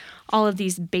connect all of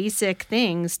these basic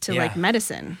things to like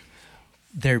medicine.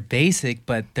 They're basic,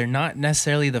 but they're not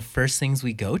necessarily the first things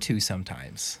we go to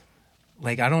sometimes.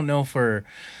 Like, I don't know if we're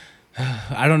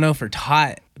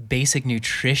taught basic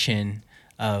nutrition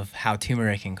of how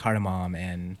turmeric and cardamom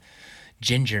and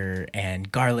ginger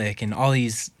and garlic and all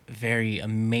these very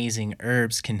amazing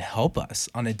herbs can help us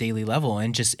on a daily level,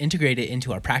 and just integrate it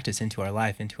into our practice, into our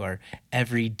life, into our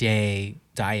everyday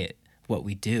diet, what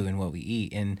we do and what we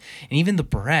eat. And even the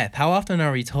breath. How often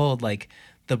are we told, like,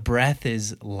 the breath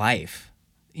is life?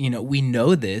 You know, we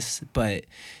know this, but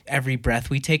every breath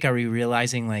we take, are we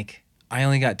realizing, like, I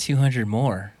only got 200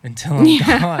 more until I'm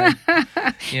gone?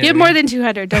 You have more than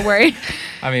 200, don't worry.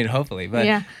 I mean, hopefully.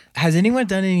 But has anyone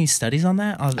done any studies on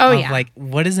that? Like,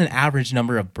 what is an average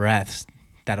number of breaths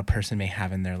that a person may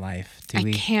have in their life? I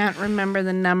can't remember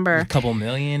the number. A couple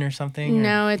million or something?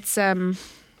 No, it's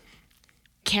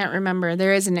can't remember.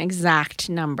 There is an exact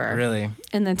number. Really?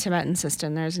 In the Tibetan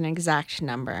system, there's an exact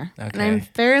number. Okay. And I'm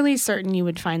fairly certain you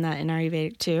would find that in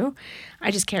Ayurvedic too. I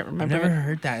just can't remember. I've never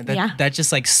heard that. That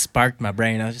just like sparked my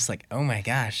brain. I was just like, oh my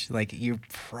gosh, like, you're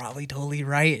probably totally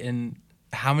right. And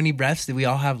how many breaths do we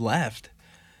all have left?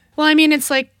 Well, I mean, it's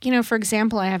like, you know, for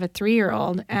example, I have a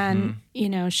 3-year-old and, you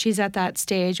know, she's at that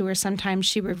stage where sometimes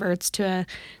she reverts to a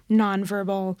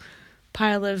nonverbal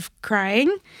pile of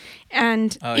crying.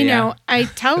 And, you know, I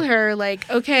tell her, like,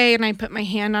 okay, and I put my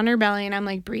hand on her belly and I'm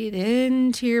like, breathe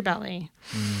into your belly.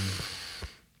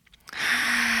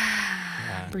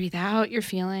 Breathe out, you're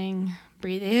feeling.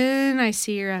 Breathe in, I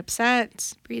see you're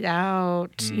upset. Breathe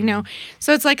out, you know.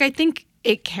 So it's like, I think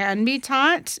it can be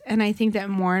taught, and I think that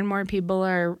more and more people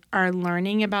are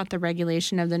learning about the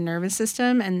regulation of the nervous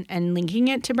system and linking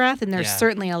it to breath, and there's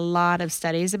certainly a lot of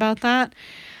studies about that.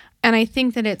 And I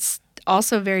think that it's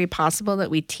also very possible that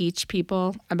we teach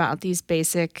people about these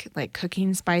basic, like,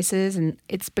 cooking spices, and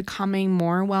it's becoming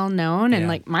more well known. And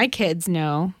like, my kids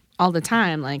know all the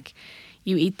time, like,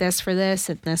 you eat this for this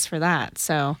and this for that.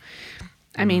 So,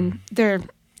 I mean, they're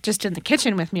just in the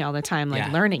kitchen with me all the time,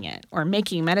 like learning it, or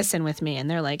making medicine with me. And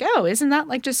they're like, oh, isn't that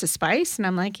like just a spice? And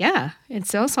I'm like, yeah,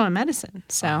 it's also a medicine.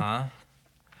 So,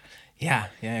 yeah.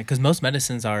 Because most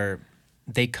medicines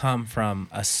they come from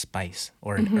a spice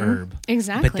or an herb.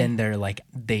 Exactly. But then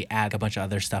they add a bunch of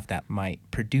other stuff that might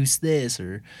produce this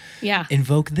or yeah.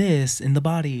 invoke this in the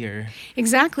body or.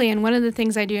 Exactly. And one of the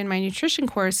things I do in my nutrition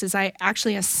course is I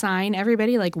actually assign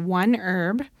everybody like one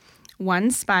herb, one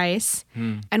spice,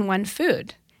 and one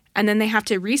food. And then they have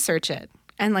to research it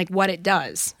and like what it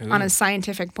does on a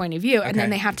scientific point of view. And then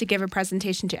they have to give a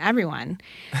presentation to everyone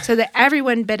so that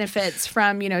everyone benefits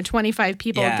from, 25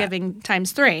 people giving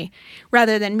times 3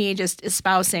 rather than me just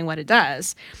espousing what it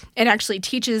does. It actually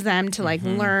teaches them to like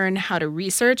learn how to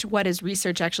research. What does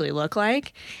research actually look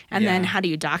like? And then how do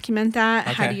you document that?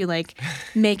 How do you like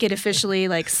make it officially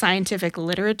like scientific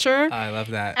literature? I love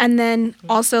that. And then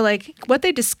also like what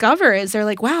they discover is they're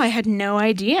like, wow, I had no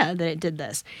idea that it did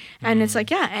this. And it's like,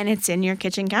 yeah, and it's in your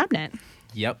kitchen cabinet.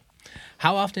 Yep.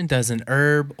 How often does an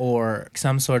herb or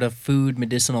some sort of food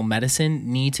medicinal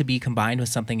medicine need to be combined with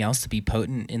something else to be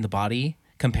potent in the body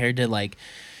compared to like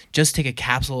just take a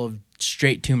capsule of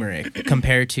straight turmeric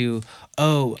compared to,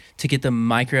 to get the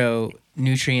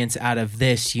micronutrients out of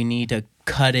this, you need to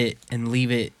cut it and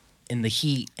leave it in the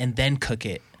heat and then cook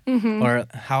it? Or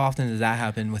how often does that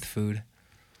happen with food?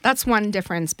 That's one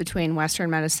difference between Western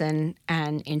medicine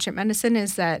and ancient medicine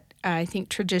is that I think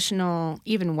traditional,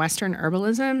 even Western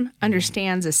herbalism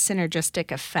understands a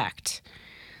synergistic effect.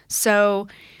 So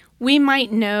we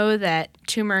might know that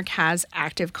turmeric has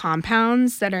active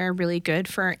compounds that are really good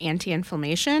for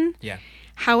anti-inflammation. Yeah.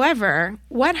 However,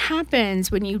 what happens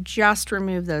when you just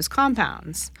remove those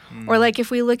compounds? Or like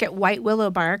if we look at white willow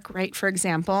bark, right, for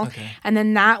example, and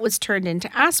then that was turned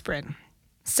into aspirin.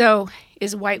 So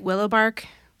is white willow bark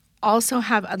also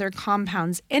have other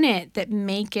compounds in it that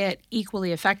make it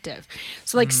equally effective.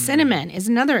 So like cinnamon is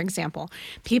another example.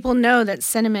 People know that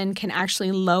cinnamon can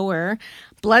actually lower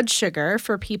blood sugar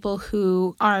for people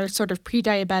who are sort of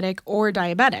pre-diabetic or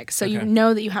diabetic. So you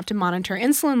know that you have to monitor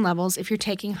insulin levels if you're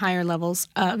taking higher levels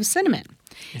of cinnamon.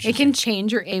 It can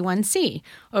change your A1C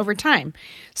over time.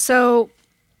 So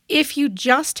if you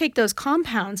just take those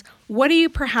compounds, what are you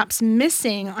perhaps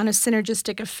missing on a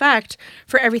synergistic effect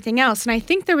for everything else? And I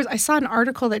think I saw an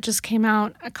article that just came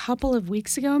out a couple of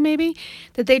weeks ago, maybe,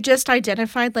 that they just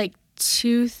identified like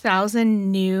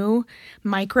 2,000 new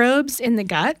microbes in the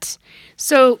gut.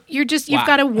 So you've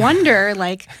got to wonder,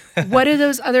 like, what are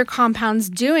those other compounds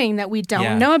doing that we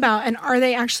don't know about? And are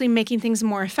they actually making things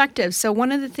more effective? So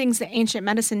one of the things that ancient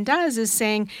medicine does is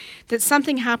saying that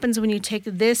something happens when you take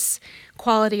this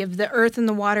quality of the earth and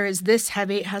the water is this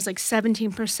heavy. It has like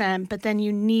 17%, but then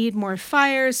you need more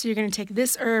fire. So you're going to take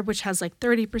this herb, which has like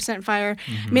 30% fire.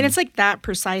 I mean, it's like that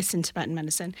precise in Tibetan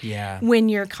medicine when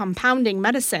you're compounding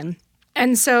medicine.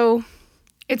 And so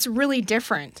it's really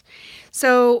different.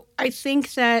 So I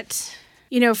think that,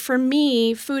 for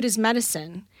me, food is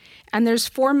medicine. And there's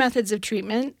 4 methods of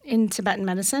treatment in Tibetan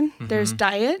medicine. There's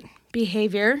diet,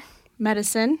 behavior,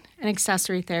 medicine, and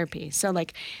accessory therapy. So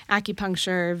like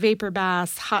acupuncture, vapor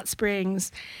baths, hot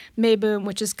springs, meibum,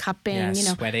 which is cupping,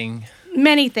 sweating.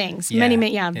 Many things,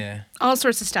 all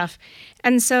sorts of stuff.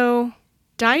 And so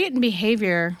diet and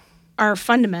behavior are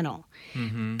fundamental.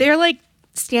 They're like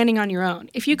standing on your own.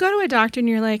 If you go to a doctor and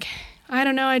you're like, I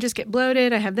don't know, I just get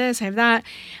bloated, I have this, I have that,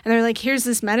 and they're like, here's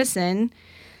this medicine,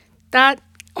 that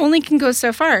only can go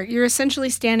so far. You're essentially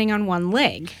standing on one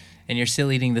leg. And you're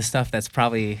still eating the stuff that's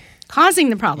probably causing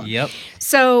the problem. Yep.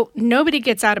 So nobody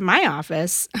gets out of my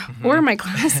office or my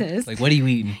classes. Like, what are you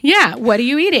eating? Yeah, what are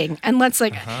you eating? And let's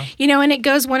and it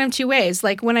goes one of two ways.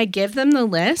 Like when I give them the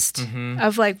list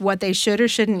of like what they should or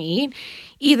shouldn't eat,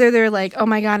 either they're like, oh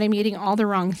my God, I'm eating all the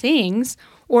wrong things.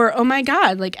 Or, oh my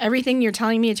God, like everything you're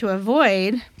telling me to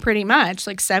avoid, pretty much,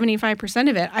 like 75%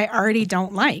 of it, I already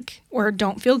don't like or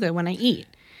don't feel good when I eat.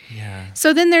 Yeah.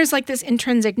 So then there's like this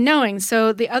intrinsic knowing.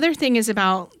 So the other thing is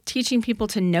about teaching people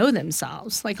to know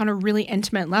themselves, like on a really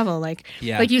intimate level. Like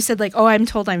you said, like, oh, I'm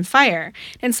told I'm fire.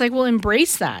 And it's like, well,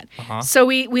 embrace that. So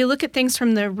we look at things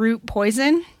from the root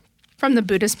poison, from the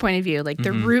Buddhist point of view. Like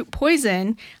the root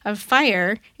poison of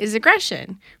fire is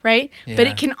aggression, right? Yeah. But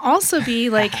it can also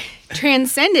be like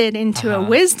transcended into a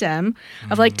wisdom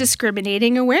of like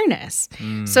discriminating awareness.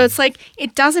 So it's like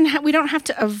we don't have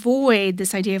to avoid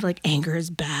this idea of like anger is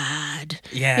bad.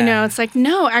 Yeah. It's like,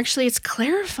 no, actually it's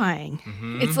clarifying.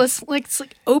 It's let's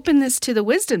like open this to the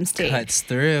wisdom state. Cuts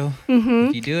through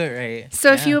if you do it right.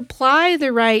 So if you apply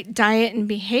the right diet and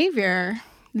behavior,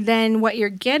 then what you're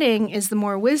getting is the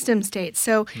more wisdom state.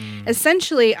 So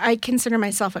essentially, I consider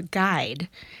myself a guide.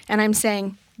 And I'm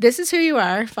saying, this is who you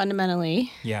are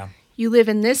fundamentally. Yeah. You live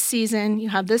in this season. You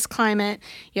have this climate.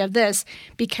 You have this.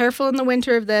 Be careful in the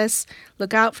winter of this.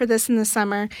 Look out for this in the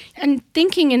summer. And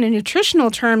thinking in a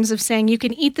nutritional terms of saying you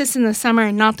can eat this in the summer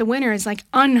and not the winter is like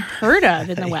unheard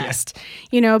of in the West.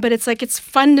 But it's like it's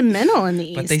fundamental in the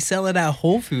East. But they sell it at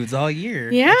Whole Foods all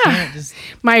year. Yeah.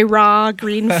 My raw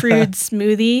green fruit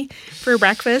smoothie for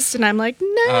breakfast. And I'm like,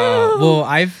 no. Well,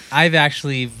 I've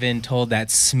actually been told that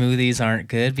smoothies aren't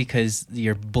good because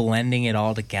you're blending it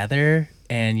all together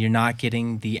and you're not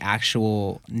getting the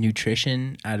actual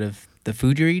nutrition out of the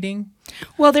food you're eating.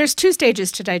 Well, there's 2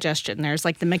 stages to digestion. There's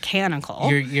like the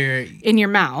mechanical you're in your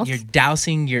mouth. You're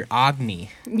dousing your Agni.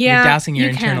 Yeah, you're dousing your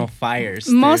internal fires.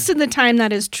 Most of the time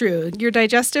that is true. Your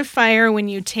digestive fire when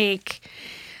you take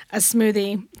a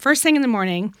smoothie, first thing in the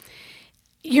morning,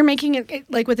 you're making it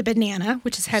like with a banana,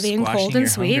 which is heavy and cold and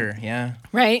sweet. Hunger, yeah.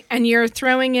 Right? And you're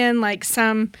throwing in like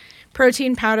some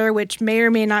protein powder, which may or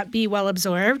may not be well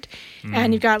absorbed.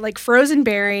 And you've got like frozen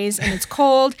berries and it's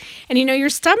cold. And your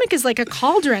stomach is like a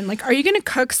cauldron. Like, are you going to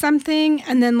cook something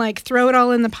and then like throw it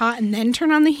all in the pot and then turn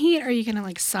on the heat? Or are you going to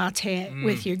like saute it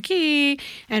with your ghee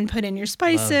and put in your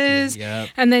spices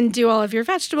and then do all of your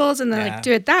vegetables and then like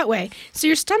do it that way? So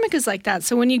your stomach is like that.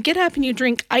 So when you get up and you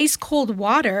drink ice cold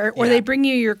water or they bring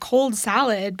you your cold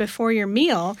salad before your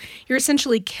meal, you're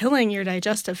essentially killing your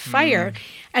digestive fire.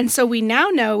 And so we now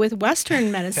know with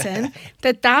Western medicine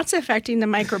that that's affecting the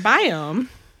microbiome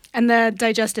and the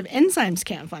digestive enzymes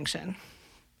can't function.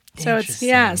 So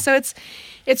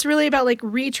it's really about like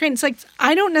retrain. It's like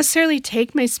I don't necessarily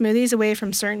take my smoothies away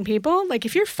from certain people. Like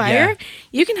if you're fire,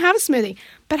 you can have a smoothie,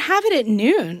 but have it at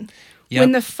noon.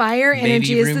 when the fire Maybe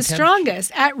energy is room the temperature.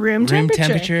 strongest at room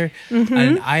temperature.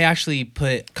 And I actually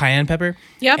put cayenne pepper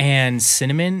Yep. and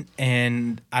cinnamon,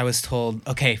 and I was told,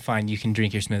 okay, fine, you can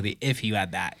drink your smoothie if you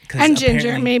add that. 'Cause And ginger,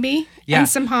 apparently- maybe. Yeah. And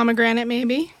some pomegranate,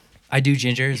 maybe. I do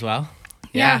ginger as well.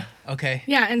 Yeah. Okay.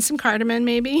 Yeah, and some cardamom,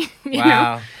 maybe. You know?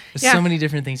 Wow. There's Yeah. so many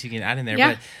different things you can add in there.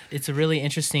 Yeah. But it's a really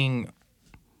interesting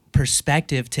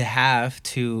perspective to have,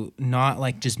 to not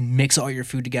like just mix all your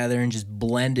food together and just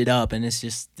blend it up, and it's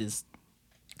just this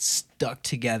stuck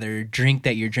together drink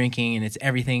that you're drinking, and it's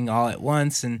everything all at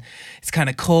once, and it's kind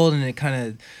of cold, and it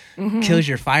kind of kills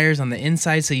your fires on the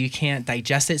inside, so you can't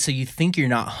digest it, so you think you're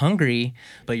not hungry,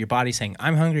 but your body's saying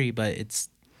I'm hungry, but it's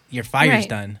your fire's Right.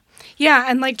 done. Yeah,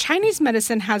 and like Chinese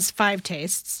medicine has 5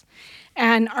 tastes,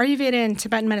 and Ayurveda and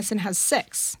Tibetan medicine has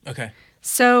 6. Okay.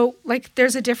 So, like,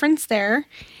 there's a difference there.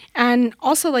 And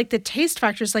also, like, the taste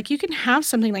factors, like, you can have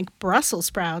something like Brussels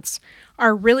sprouts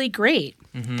are really great.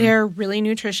 They're really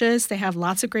nutritious. They have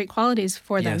lots of great qualities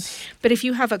for them. Yes. But if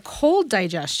you have a cold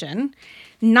digestion,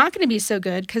 not going to be so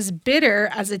good because bitter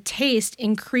as a taste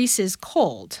increases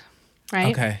cold,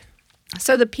 right? Okay.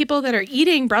 So the people that are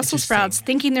eating Brussels sprouts Interesting.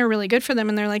 thinking they're really good for them,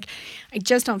 and they're like, I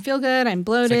just don't feel good. I'm It's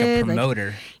bloated. like a like-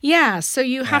 promoter. yeah, so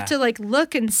you have Yeah. to like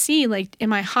look and see, like,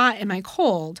 am I hot? Am I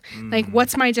cold? Like,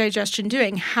 what's my digestion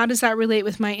doing? How does that relate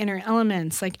with my inner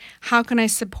elements? Like, how can I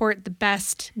support the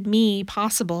best me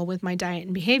possible with my diet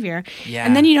and behavior? Yeah.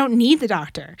 And then you don't need the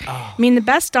doctor. Oh. I mean, the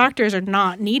best doctors are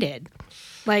not needed.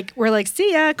 Like, we're like,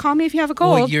 see ya, call me if you have a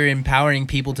cold. Well, you're empowering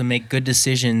people to make good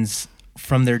decisions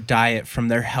from their diet, from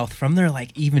their health, from their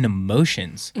like even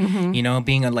emotions. You know,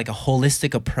 being like a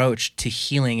holistic approach to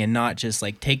healing, and not just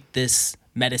like take this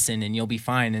medicine and you'll be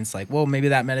fine. And it's like, well, maybe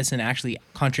that medicine actually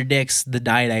contradicts the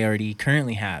diet I already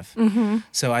currently have.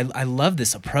 So I love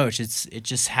this approach. It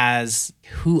just has,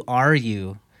 who are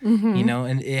you? You know,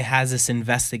 and it has this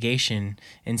investigation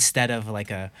instead of like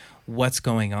a what's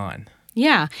going on.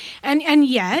 Yeah. And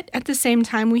yet at the same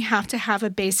time we have to have a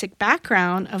basic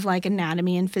background of like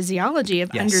anatomy and physiology of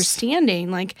Yes.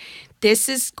 understanding like this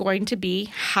is going to be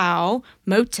how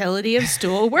motility of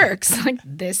stool works. Like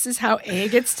this is how A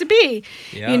gets to B.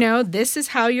 Yeah. You know, this is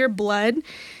how your blood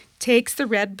takes the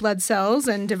red blood cells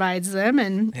and divides them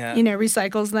and Yeah. you know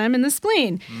recycles them in the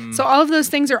spleen. So all of those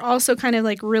things are also kind of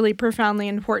like really profoundly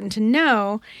important to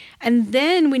know. And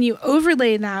then when you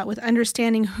overlay that with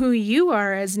understanding who you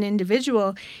are as an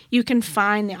individual, you can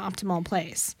find the optimal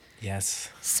place. Yes.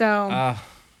 So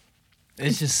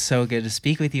It's just so good to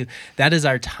speak with you. That is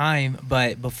our time.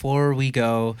 But before we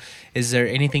go, is there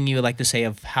anything you would like to say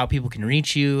of how people can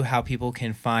reach you, how people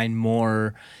can find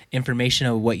more information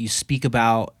of what you speak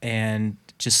about, and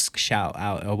just shout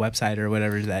out a website or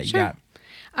whatever that you Sure. got?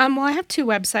 well, I have 2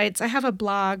 websites. I have a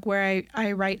blog where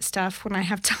I write stuff when I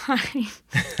have time.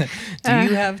 Do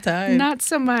you have time? Not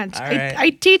so much. All right. I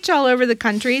teach all over the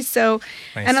country, so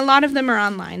Nice. and a lot of them are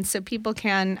online, so people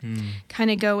can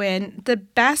kind of go in. The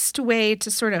best way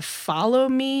to sort of follow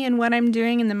me and what I'm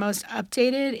doing and the most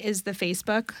updated is the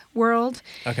Facebook world.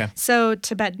 Okay. So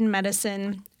Tibetan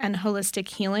medicine and holistic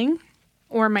healing,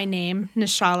 or my name,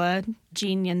 Nishala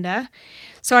Jean Yinda.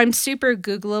 So I'm super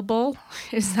Googleable.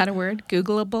 Is that a word?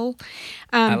 Googleable.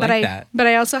 I but like that. But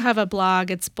I also have a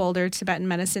blog. It's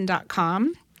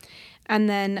bouldertibetanmedicine.com. And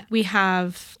then we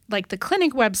have, like, the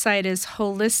clinic website is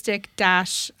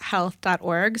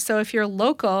holistic-health.org. So if you're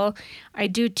local, I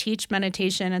do teach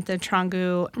meditation at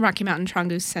the Rocky Mountain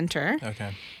Trangu Center.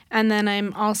 Okay. And then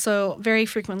I'm also very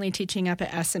frequently teaching up at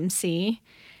SMC.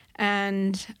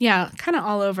 And yeah, kind of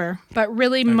all over. But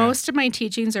really, most of my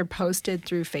teachings are posted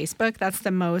through Facebook. That's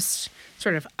the most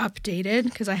sort of updated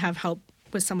because I have help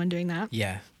with someone doing that.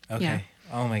 Yeah. Okay. Yeah.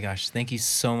 Oh my gosh. Thank you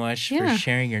so much Yeah. for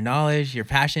sharing your knowledge, your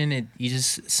passion. You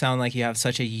just sound like you have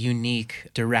such a unique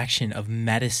direction of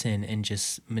medicine and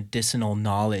just medicinal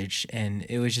knowledge. And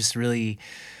it was just really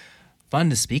fun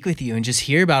to speak with you and just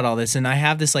hear about all this. And I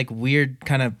have this like weird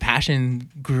kind of passion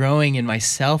growing in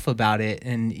myself about it.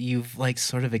 And you've like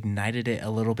sort of ignited it a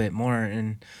little bit more.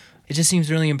 And it just seems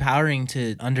really empowering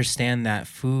to understand that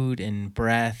food and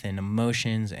breath and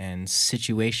emotions and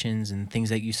situations and things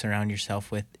that you surround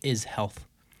yourself with is health.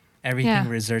 Everything Yeah.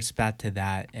 resorts back to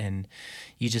that. And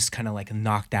you just kind of like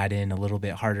knock that in a little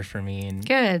bit harder for me. And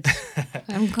Good.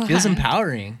 I'm glad. feels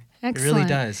empowering. It really Excellent.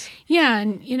 does. Yeah,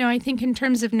 and you know, I think in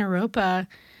terms of Naropa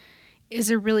is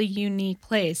a really unique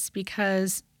place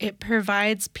because it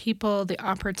provides people the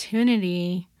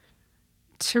opportunity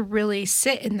to really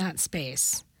sit in that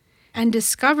space and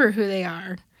discover who they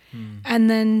are and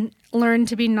then learn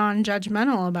to be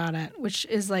non-judgmental about it, which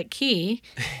is like key.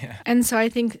 And so I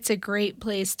think it's a great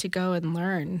place to go and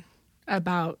learn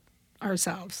about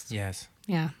ourselves. Yes.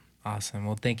 Yeah. Awesome.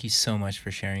 Well, thank you so much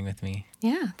for sharing with me.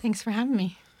 Yeah, thanks for having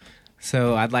me.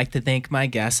 So I'd like to thank my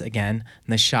guest again,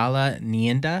 Nashala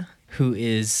Nienda, who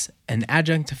is an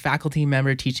adjunct faculty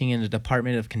member teaching in the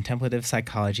Department of Contemplative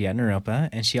Psychology at Naropa,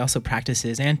 and she also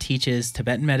practices and teaches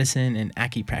Tibetan medicine and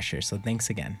acupressure. So thanks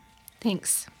again.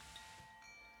 Thanks.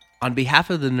 On behalf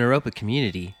of the Naropa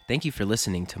community, thank you for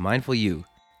listening to Mindful You,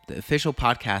 the official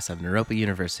podcast of Naropa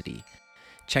University.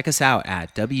 Check us out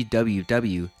at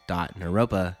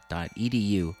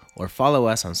www.naropa.edu or follow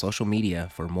us on social media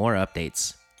for more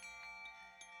updates.